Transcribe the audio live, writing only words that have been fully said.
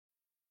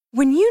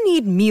When you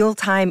need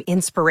mealtime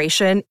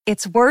inspiration,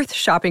 it's worth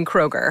shopping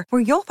Kroger,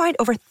 where you'll find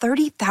over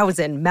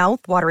 30,000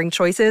 mouth-watering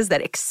choices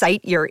that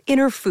excite your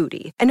inner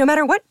foodie. And no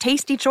matter what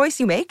tasty choice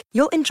you make,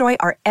 you'll enjoy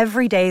our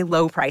everyday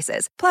low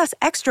prices, plus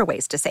extra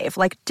ways to save,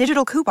 like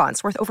digital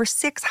coupons worth over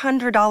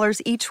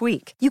 $600 each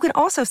week. You can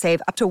also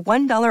save up to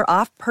 $1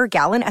 off per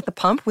gallon at the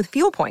pump with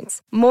fuel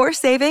points. More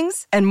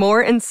savings and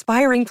more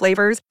inspiring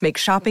flavors make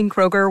shopping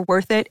Kroger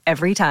worth it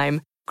every time.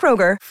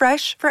 Kroger,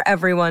 fresh for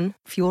everyone.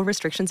 Fuel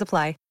restrictions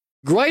apply.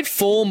 Great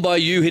form by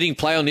you hitting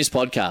play on this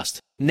podcast.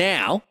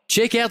 Now,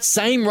 check out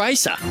Same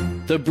Racer,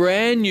 the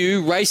brand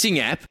new racing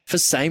app for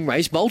same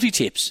race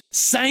multi-tips.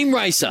 Same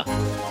Racer.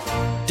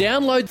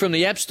 Download from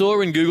the App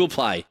Store and Google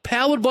Play.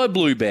 Powered by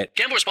Bluebet.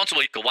 Gamble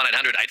responsibly. Call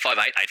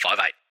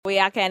 1-800-858-858. We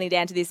are counting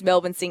down to this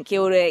Melbourne-St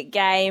Kilda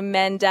game,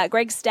 and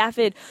Greg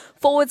Stafford,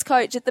 forwards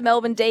coach at the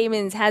Melbourne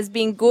Demons, has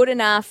been good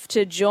enough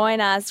to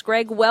join us.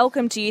 Greg,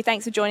 welcome to you.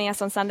 Thanks for joining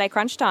us on Sunday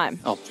Crunch Time.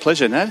 Oh,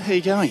 pleasure, Nat. How are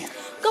you going?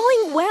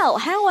 Going well.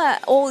 How are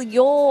all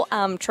your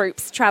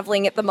troops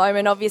travelling at the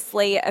moment?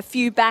 Obviously, a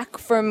few back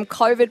from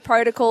COVID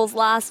protocols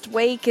last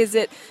week. Has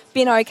it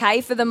been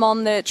okay for them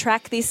on the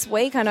track this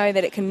week? I know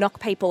that it can knock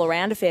people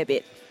around a fair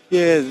bit.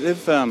 Yeah,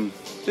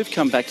 they've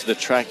come back to the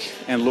track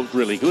and looked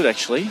really good,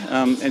 actually.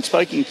 And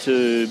speaking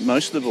to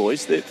most of the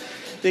boys,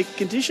 their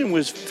condition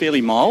was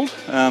fairly mild.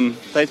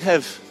 They'd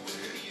have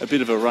a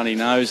bit of a runny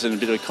nose and a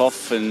bit of a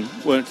cough and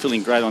weren't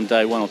feeling great on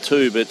day 1 or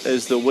 2, but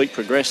as the week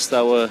progressed,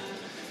 they were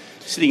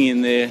sitting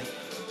in their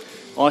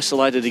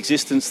isolated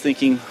existence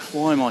thinking,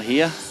 why am I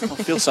here? I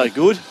feel so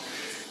good.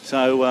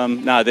 So,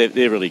 no,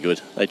 they're really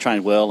good. They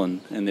trained well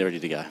and they're ready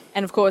to go.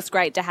 And, of course,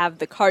 great to have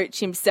the coach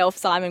himself,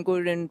 Simon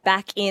Goodwin,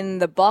 back in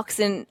the box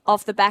and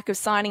off the back of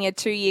signing a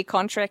 2-year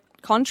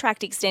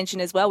contract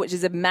extension as well, which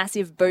is a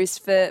massive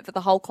boost for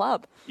the whole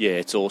club. Yeah,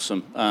 it's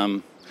awesome.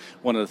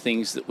 One of the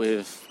things that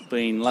we've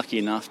been lucky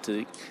enough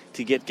to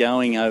get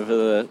going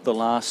over the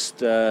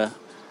last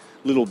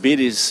little bit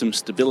is some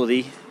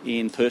stability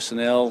in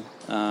personnel,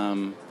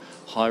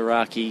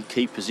 hierarchy,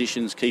 key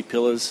positions, key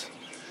pillars.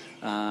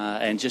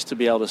 And just to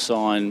be able to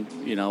sign,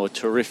 a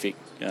terrific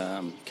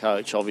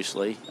coach,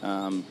 obviously,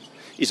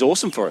 is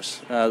awesome for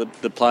us.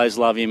 The players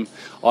love him.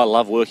 I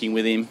love working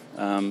with him.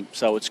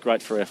 So it's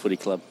great for our footy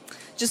club.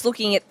 Just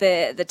looking at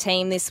the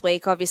team this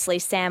week, obviously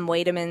Sam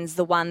Wiedemann's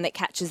the one that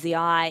catches the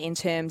eye in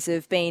terms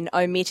of being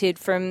omitted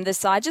from the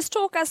side. Just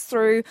talk us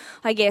through,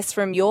 I guess,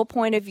 from your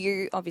point of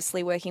view,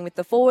 obviously working with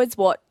the forwards,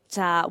 what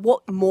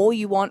more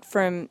you want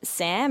from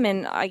Sam,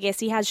 and I guess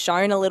he has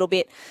shown a little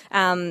bit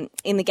in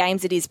the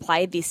games that he's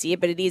played this year,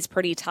 but it is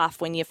pretty tough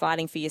when you're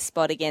fighting for your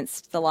spot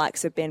against the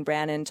likes of Ben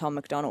Brown and Tom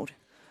McDonald.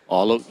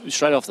 Oh, look,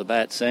 straight off the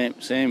bat, Sam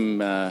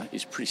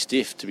is pretty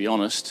stiff, to be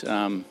honest.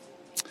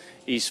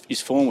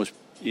 His form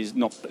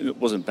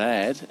wasn't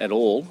bad at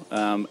all,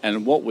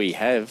 and what we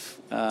have,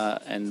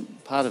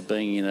 and part of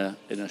being in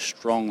a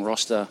strong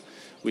roster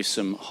with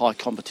some high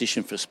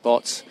competition for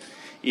spots,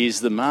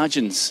 is the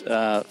margins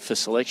for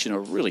selection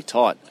are really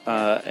tight.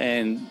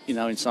 And,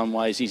 in some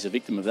ways he's a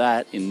victim of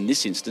that in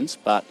this instance.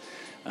 But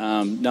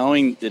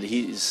knowing that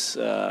he's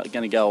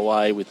going to go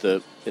away with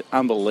the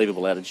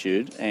unbelievable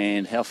attitude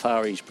and how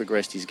far he's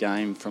progressed his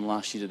game from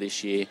last year to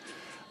this year,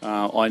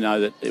 I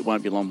know that it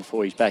won't be long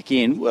before he's back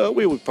in. Well,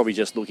 we were probably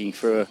just looking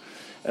for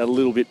a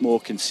little bit more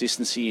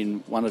consistency in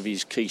one of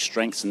his key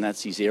strengths, and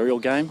that's his aerial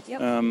game.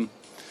 Yep.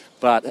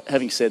 But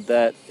having said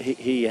that,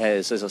 he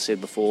has, as I said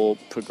before,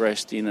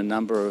 progressed in a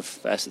number of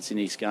facets in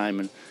his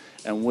game,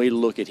 and we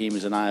look at him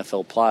as an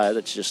AFL player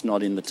that's just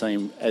not in the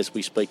team as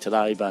we speak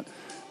today, but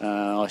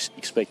I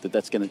expect that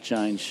that's going to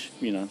change,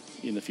 in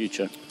the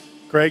future.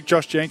 Greg,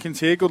 Josh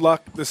Jenkins here. Good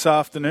luck this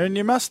afternoon.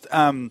 You must,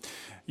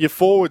 your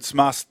forwards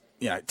must,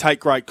 take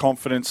great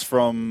confidence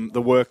from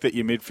the work that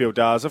your midfield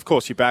does. Of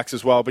course, your backs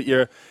as well, but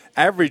your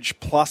average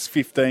plus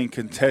 15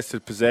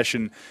 contested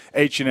possession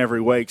each and every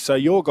week. So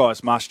your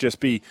guys must just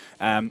be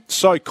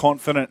so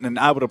confident and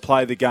able to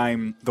play the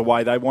game the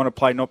way they want to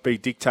play, not be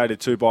dictated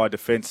to by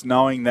defence,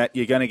 knowing that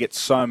you're going to get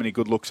so many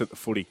good looks at the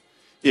footy.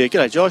 Yeah,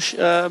 g'day, Josh.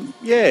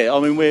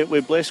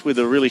 We're blessed with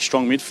a really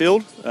strong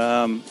midfield.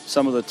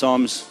 Some of the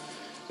times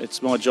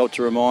it's my job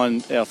to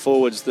remind our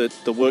forwards that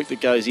the work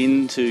that goes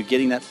into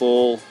getting that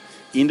ball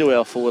into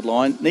our forward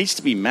line needs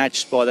to be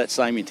matched by that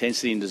same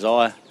intensity and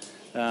desire,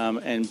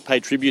 and pay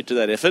tribute to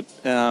that effort.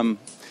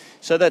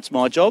 So that's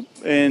my job,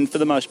 and for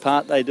the most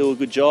part they do a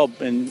good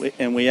job, and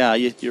we are.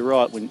 You're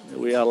right,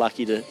 we are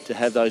lucky to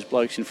have those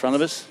blokes in front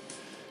of us.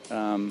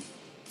 And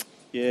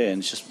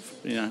it's just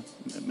a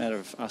matter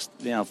of us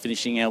now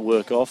finishing our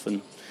work off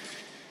and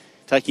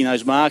taking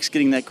those marks,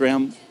 getting that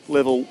ground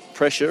level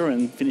pressure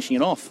and finishing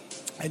it off.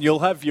 And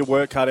you'll have your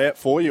work cut out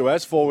for you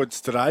as forwards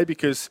today,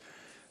 because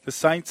the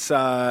Saints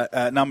are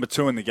number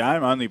 2 in the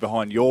game, only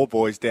behind your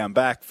boys down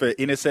back for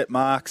intercept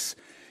marks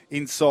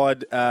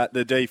inside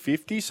the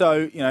D50.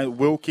 So,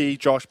 Wilkie,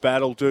 Josh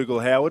Battle, Dougal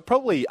Howard,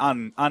 probably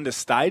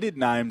understated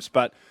names,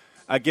 but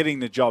are getting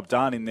the job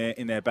done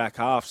in their back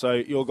half. So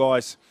your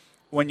guys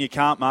when you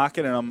can't mark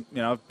it, and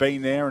I've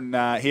been there and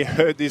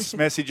heard this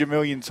message a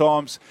million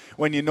times.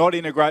 When you're not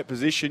in a great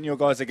position, your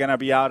guys are going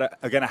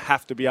to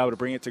have to be able to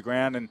bring it to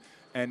ground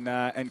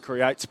and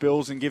create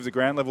spills and give the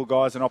ground level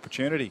guys an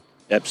opportunity.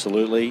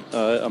 Absolutely.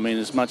 I mean,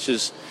 as much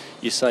as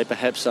you say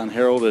perhaps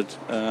unheralded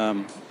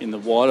in the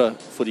wider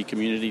footy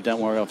community, don't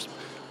worry,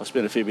 I've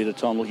spent a fair bit of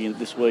time looking at it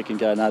this week and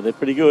go, no, they're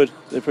pretty good.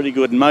 They're pretty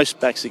good. And most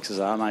back sixes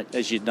are, mate,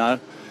 as you'd know.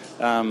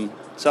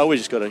 So we've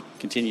just got to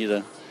continue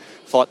to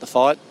fight the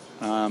fight.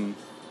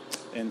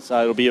 And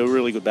so it'll be a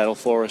really good battle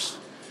for us.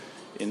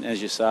 And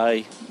as you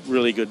say,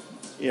 really good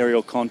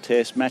aerial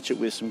contest, match it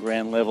with some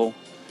ground level.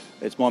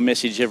 It's my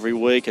message every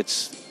week.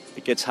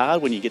 It gets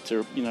hard when you get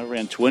to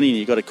around 20 and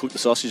you've got to cook the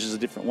sausages a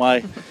different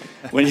way.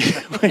 when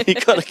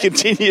you've got to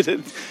continue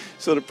to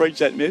sort of preach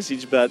that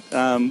message. But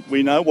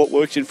we know what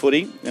works in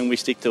footy and we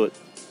stick to it.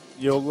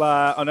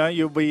 I know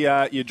you'll be.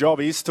 Your job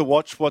is to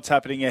watch what's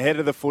happening ahead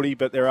of the footy,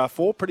 but there are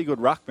 4 pretty good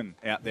ruckmen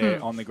out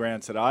there on the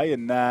ground today,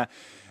 and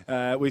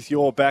with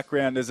your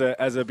background as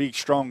a big,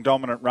 strong,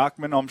 dominant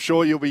ruckman, I'm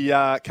sure you'll be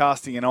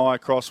casting an eye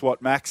across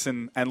what Max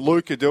and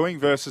Luke are doing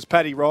versus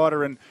Paddy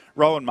Ryder and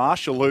Rowan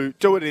Marshall, who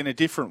do it in a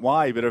different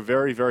way, but are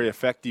very, very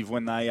effective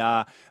when they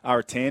are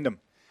a tandem.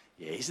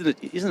 Yeah,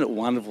 isn't it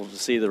wonderful to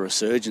see the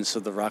resurgence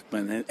of the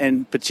ruckman,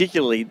 and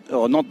particularly,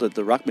 not that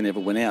the ruckman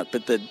ever went out,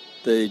 but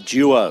the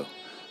duo.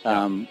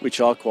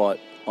 Which I quite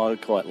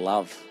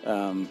love.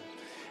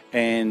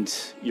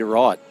 And you're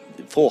right,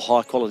 4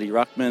 high-quality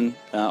ruckmen.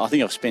 I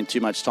think I've spent too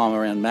much time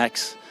around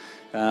Max.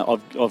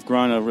 I've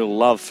grown a real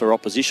love for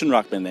opposition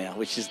ruckmen now,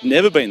 which has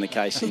never been the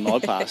case in my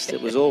past.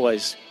 It was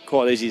always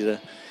quite easy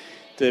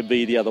to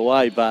be the other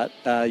way. But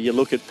you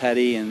look at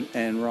Paddy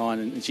and Ryan,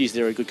 and geez,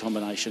 they're a good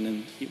combination.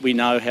 And we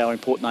know how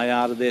important they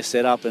are to their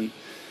setup, and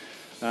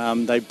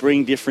they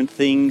bring different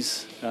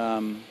things.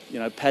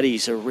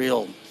 Paddy's a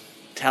real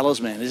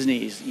talisman, isn't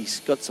he? He's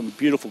got some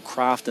beautiful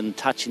craft and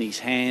touch in his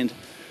hand,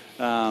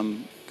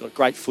 got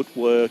great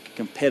footwork,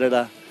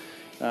 competitor.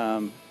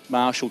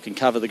 Marshall can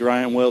cover the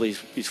ground well,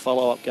 his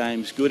follow-up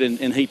game's good,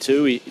 and he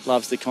too, he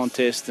loves the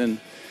contest and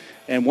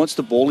wants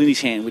the ball in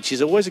his hand, which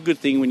is always a good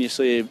thing when you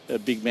see a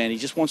big man. He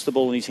just wants the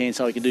ball in his hand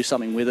so he can do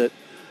something with it.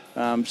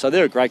 So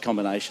they're a great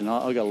combination.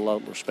 I've got a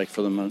lot of respect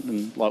for them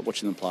and like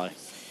watching them play.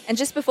 And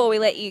just before we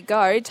let you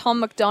go, Tom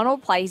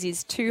McDonald plays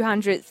his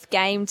 200th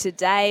game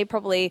today,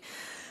 probably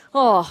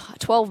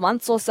 12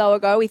 months or so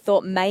ago. We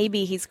thought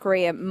maybe his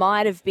career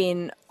might have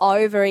been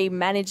over. He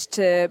managed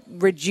to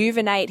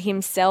rejuvenate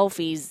himself.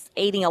 He's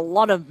eating a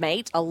lot of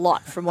meat, a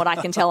lot from what I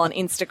can tell on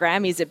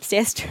Instagram. He's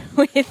obsessed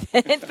with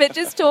it. But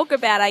just talk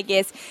about, I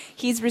guess,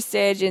 his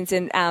resurgence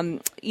and,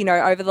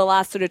 over the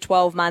last sort of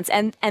 12 months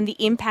and the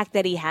impact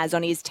that he has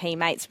on his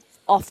teammates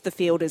off the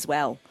field as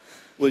well.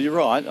 Well, you're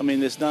right. I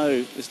mean, there's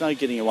no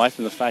getting away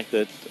from the fact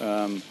that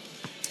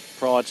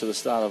prior to the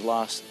start of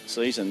last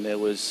season, there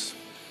was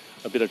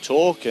a bit of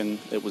talk and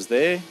it was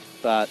there,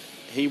 but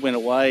he went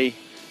away,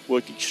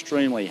 worked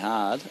extremely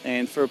hard,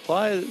 and for a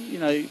player,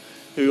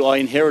 who I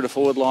inherit a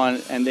forward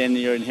line and then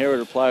you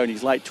inherit a player in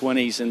his late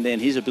 20s and then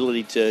his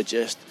ability to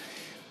just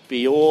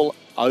be all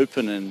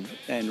open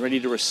and ready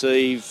to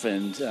receive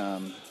and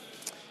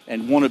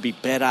want to be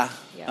better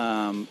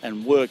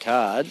and work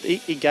hard,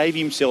 he gave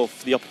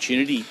himself the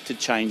opportunity to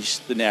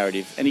change the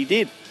narrative, and he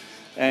did.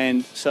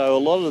 And so a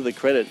lot of the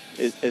credit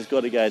has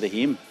got to go to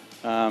him.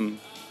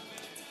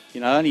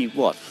 Only 2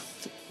 or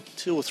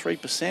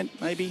 3%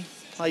 maybe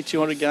played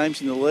 200 games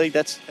in the league.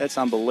 That's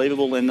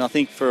unbelievable. And I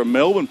think for a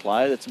Melbourne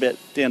player, that's about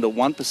down to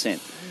 1%.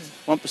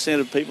 1%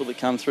 of people that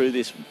come through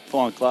this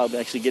fine club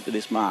actually get to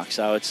this mark.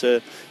 So it's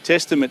a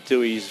testament to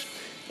his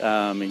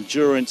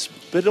endurance,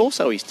 but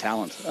also his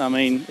talent. I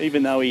mean,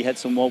 even though he had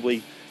some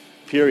wobbly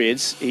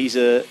periods, he's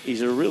a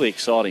really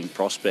exciting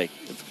prospect,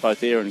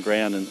 both air and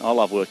ground. And I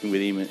love working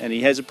with him. And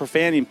he has a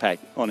profound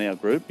impact on our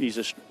group. He's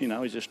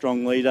a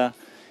strong leader.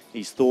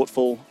 He's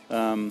thoughtful,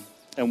 and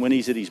when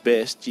he's at his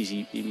best,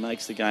 he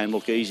makes the game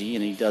look easy,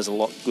 and he does a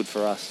lot good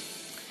for us.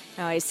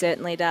 Oh, he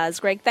certainly does.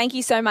 Greg, thank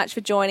you so much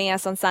for joining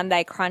us on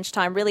Sunday Crunch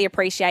Time. Really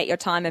appreciate your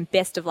time, and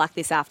best of luck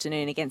this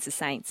afternoon against the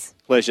Saints.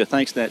 Pleasure.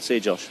 Thanks, Nat. See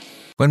you, Josh.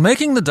 When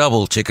making the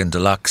double chicken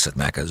deluxe at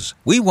Macca's,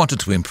 we wanted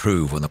to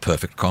improve on the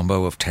perfect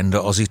combo of tender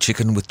Aussie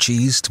chicken with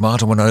cheese,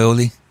 tomato and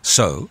aioli.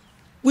 So,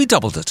 we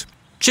doubled it.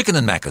 Chicken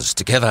and Macca's,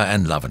 together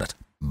and loving it.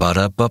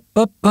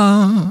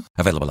 Ba-da-ba-ba-ba.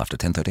 Available after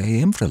 10:30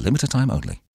 a.m. for a limited time only.